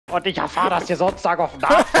Und ich erfahre das hier Sonntag auf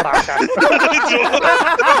Nachfrage.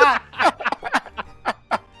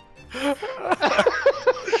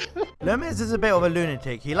 Loomis is a bit of a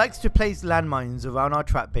lunatic. He likes to place landmines around our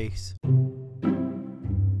trap base.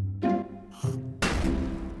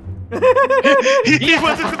 He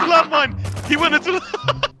went into the landmine! He went into the...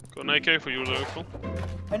 Got an AK for you, Lyrical.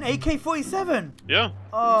 An AK-47? Yeah.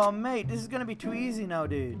 Oh, mate, this is gonna be too easy now,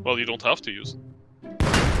 dude. Well, you don't have to use it.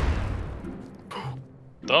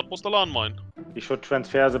 That was the landmine. We should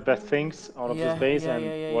transfer the best things out of this base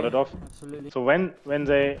and ward it off. Absolutely. So when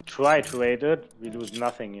they try to raid it, we lose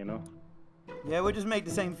nothing, you know? Yeah, we'll just make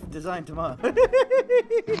the same design tomorrow.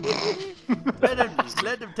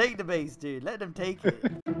 let them take the base, dude. Let them take it.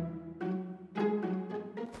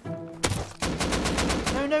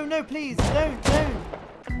 No, please, don't.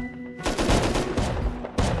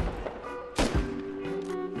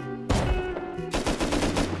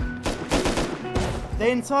 They're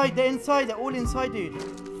inside, they're all inside, dude.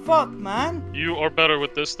 Fuck, man. You are better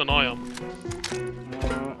with this than I am.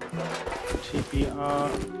 TPR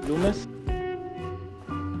Loomis.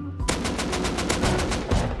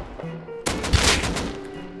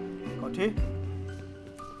 Got you.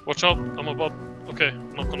 Watch out, I'm about... Okay,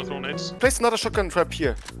 I'm not gonna throw nades. Place another shotgun trap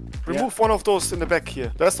here. Remove one of those in the back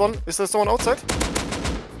here. Last one. Is there someone outside?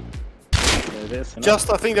 Just,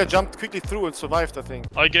 I think they jumped quickly through and survived, I think.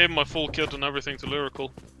 I gave my full kit and everything to Lyrical.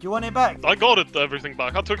 Do you want it back? I got it, everything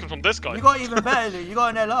back. I took it from this guy. You got even better, dude. You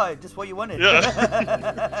got an LI, just what you wanted.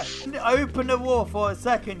 Yeah. I opened the war for a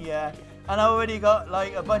second, yeah, and I already got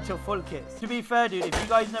like a bunch of full kits. To be fair, dude, if you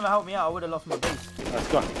guys never helped me out, I would have lost my base. Let's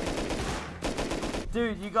go.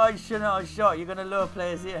 Dude, you guys shouldn't have shot. You're gonna lure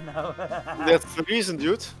players here now. That's the reason,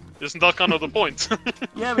 dude. Isn't that kind of the point?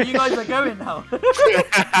 Yeah, but you guys are going now.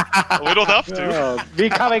 We don't have to. Oh, we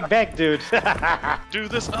coming back, dude.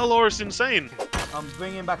 Dude, this LR is insane. I'm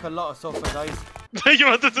bringing back a lot of sulfur, guys. You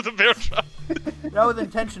went into the bear trap. That was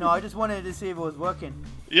intentional. I just wanted to see if it was working.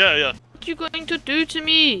 Yeah. What are you going to do to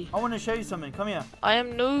me? I want to show you something. Come here. I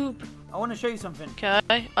am noob. I want to show you something.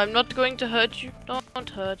 Okay, I'm not going to hurt you. Don't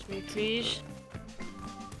hurt me, please.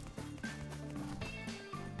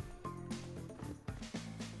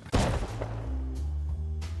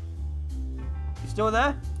 You still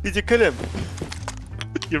there? Did you kill him?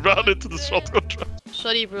 You ran into the shotgun trap.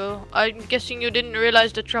 Sorry, bro. I'm guessing you didn't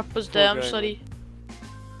realize the trap was there. I'm sorry.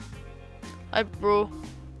 Hi, bro.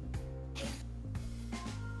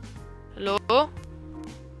 Hello?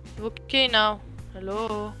 You okay now?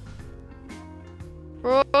 Hello?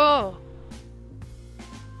 Bro! Oh.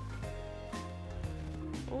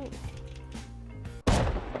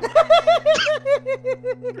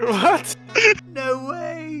 What? No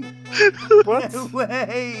way! What? No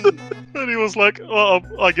way! And he was like, oh,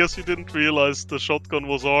 I guess you didn't realize the shotgun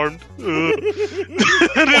was armed. And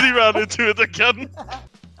then he ran into it again.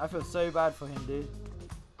 I feel so bad for him, dude.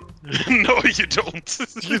 No, you don't.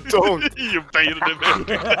 You don't. You baited him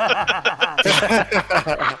in.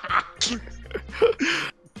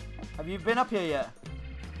 Have you been up here yet?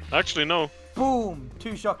 Actually, no. Boom!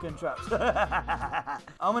 2 shotgun traps.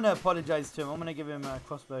 I'm gonna apologize to him. I'm gonna give him a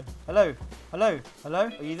crossbow. Hello? Hello?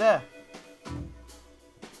 Hello? Are you there?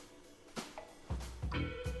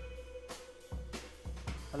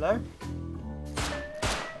 Hello?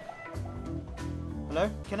 Hello?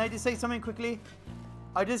 Can I just say something quickly?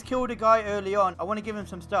 I just killed a guy early on. I want to give him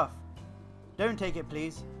some stuff. Don't take it,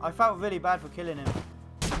 please. I felt really bad for killing him.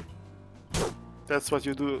 That's what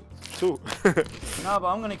you do too. No, but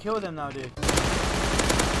I'm gonna kill them now, dude.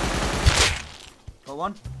 Got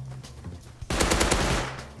one.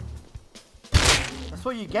 That's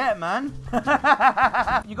what you get, man.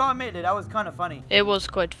 You gotta admit that was kind of funny. It was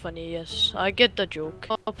quite funny, yes. I get the joke.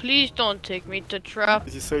 Oh, please don't take me to trap.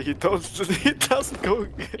 Did you say he doesn't go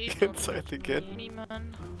Please don't inside take again? me,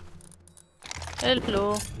 man.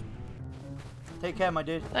 Hello. Take care, my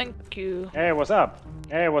dude. Thank you. Hey, what's up?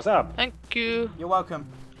 Hey, what's up? Thank you. You're welcome.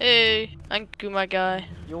 Hey, thank you, my guy.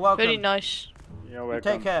 You're welcome. Very nice. You're welcome.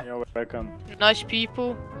 Take care. You're welcome. Nice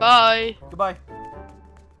people. Bye. Goodbye.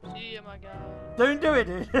 See you, my guy. Don't do it,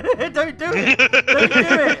 dude. Don't do it. Don't do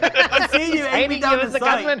it. I see you aiming down the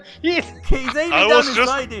side. He's He's aiming down the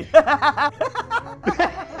side, dude.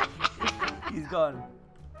 He's gone.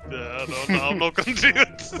 Yeah, no, I'm not gonna do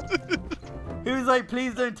it. He was like,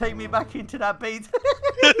 please don't take me back into that bait.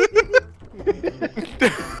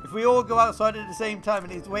 If we all go outside at the same time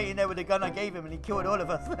and he's waiting there with the gun I gave him and he killed all of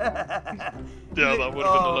us. Yeah, that would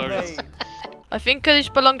have been hilarious. Mate. I think this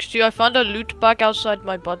belongs to you. I found a loot bag outside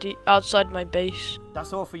my base.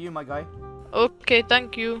 That's all for you, my guy. Okay,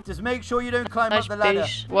 thank you. Just make sure you don't climb Nice up the ladder.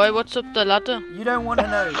 base. Why, what's up the ladder? You don't want to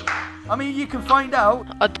know. I mean, you can find out.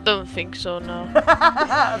 I don't think so, no. Okay.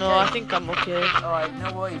 No, I think I'm okay. Alright,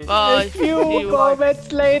 no worries. Bye. A few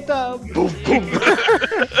moments later. Boom, boom.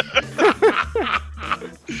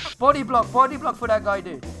 Body block for that guy,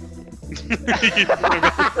 dude.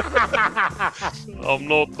 I'm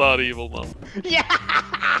not that evil, man.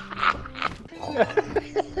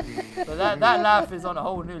 So that laugh is on a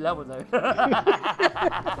whole new level, though.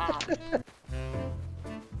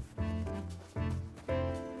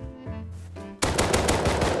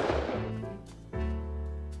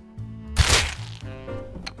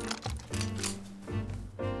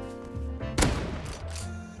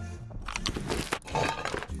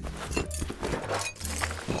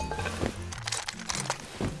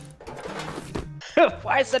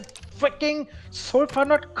 Why is that freaking sulfur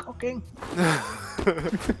not cooking?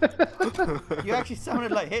 You actually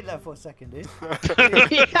sounded like Hitler for a second, dude.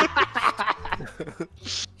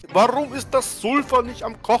 Warum ist das Sulfur nicht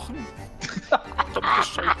am Kochen?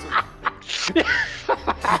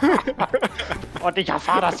 Und ich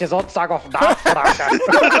erfahre das hier Sonntag auf Nachfrage.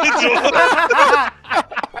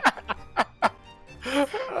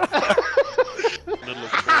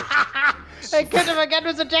 I killed him again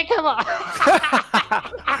with a jackhammer.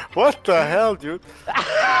 What the hell, dude?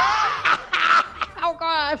 Oh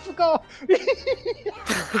god, I forgot.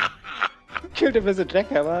 Killed him with a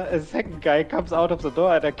jackhammer. A second guy comes out of the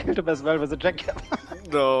door and I killed him as well with a jackhammer.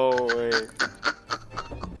 No way.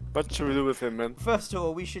 What should we do with him, man? First of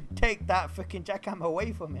all, we should take that freaking jackhammer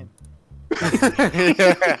away from him.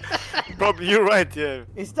 Yeah, probably you're right. Yeah,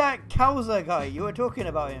 It's that Kauser guy. You were talking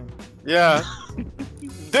about him. yeah.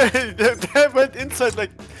 They went inside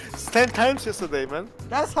like 10 times yesterday, man.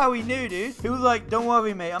 That's how he knew, dude. He was like, don't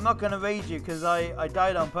worry, mate. I'm not going to raid you because I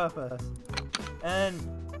died on purpose. And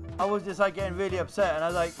I was just like getting really upset. And I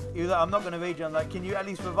was like, he was like, I'm not going to raid you. I'm like, can you at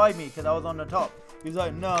least revive me? Because I was on the top. He was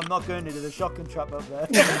like, no, I'm not going to. There's a shotgun trap up there.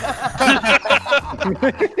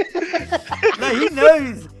 No, he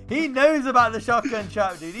knows. He knows about the shotgun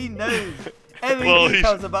trap, dude. He knows every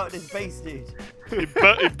details about this base, dude. He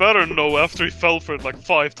better know after he fell for it like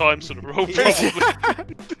 5 times in a row, probably.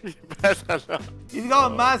 He's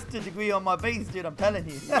got a master's degree on my base, dude, I'm telling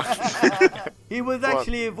you. He was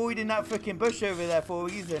actually avoiding that freaking bush over there for a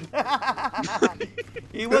reason.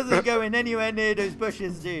 He wasn't going anywhere near those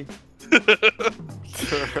bushes, dude. Fucking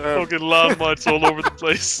landmines all over the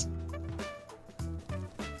place.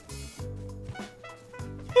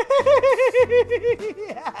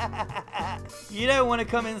 You don't want to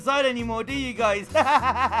come inside anymore, do you guys?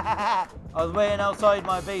 I was waiting outside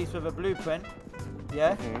my base with a blueprint.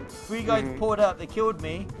 Yeah? 3 guys poured up, they killed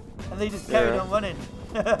me, and they just carried on running.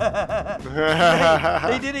 They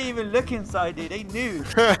didn't even look inside, dude. They knew.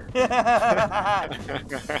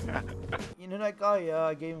 You know that guy,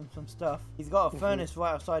 I gave him some stuff. He's got a furnace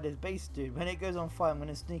right outside his base, dude. When it goes on fire, I'm going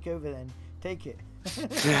to sneak over there and take it.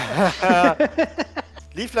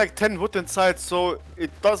 Leave like 10 wood inside so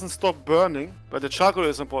it doesn't stop burning, but the charcoal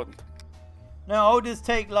is important. No, I'll just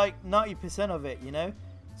take like 90% of it, you know?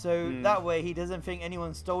 So that way he doesn't think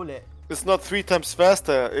anyone stole it. It's not 3 times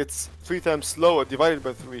faster, it's 3 times slower, divided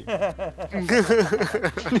by 3.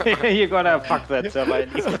 You're gonna fuck that server.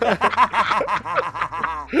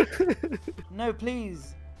 No,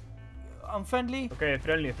 please. I'm friendly. Okay,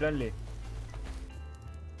 friendly.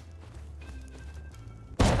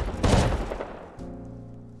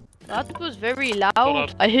 That was very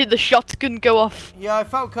loud. I heard the shotgun go off. Yeah, I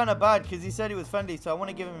felt kind of bad because he said he was friendly, so I want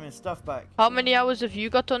to give him his stuff back. How many hours have you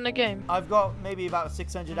got on the game? I've got maybe about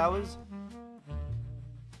 600 hours.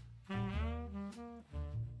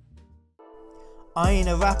 I ain't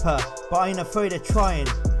a rapper, but I ain't afraid of trying.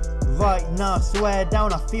 Right now, swear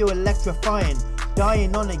down, I feel electrifying.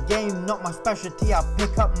 Dying on a game, not my specialty. I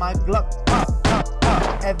pick up my Glock,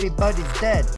 everybody's dead.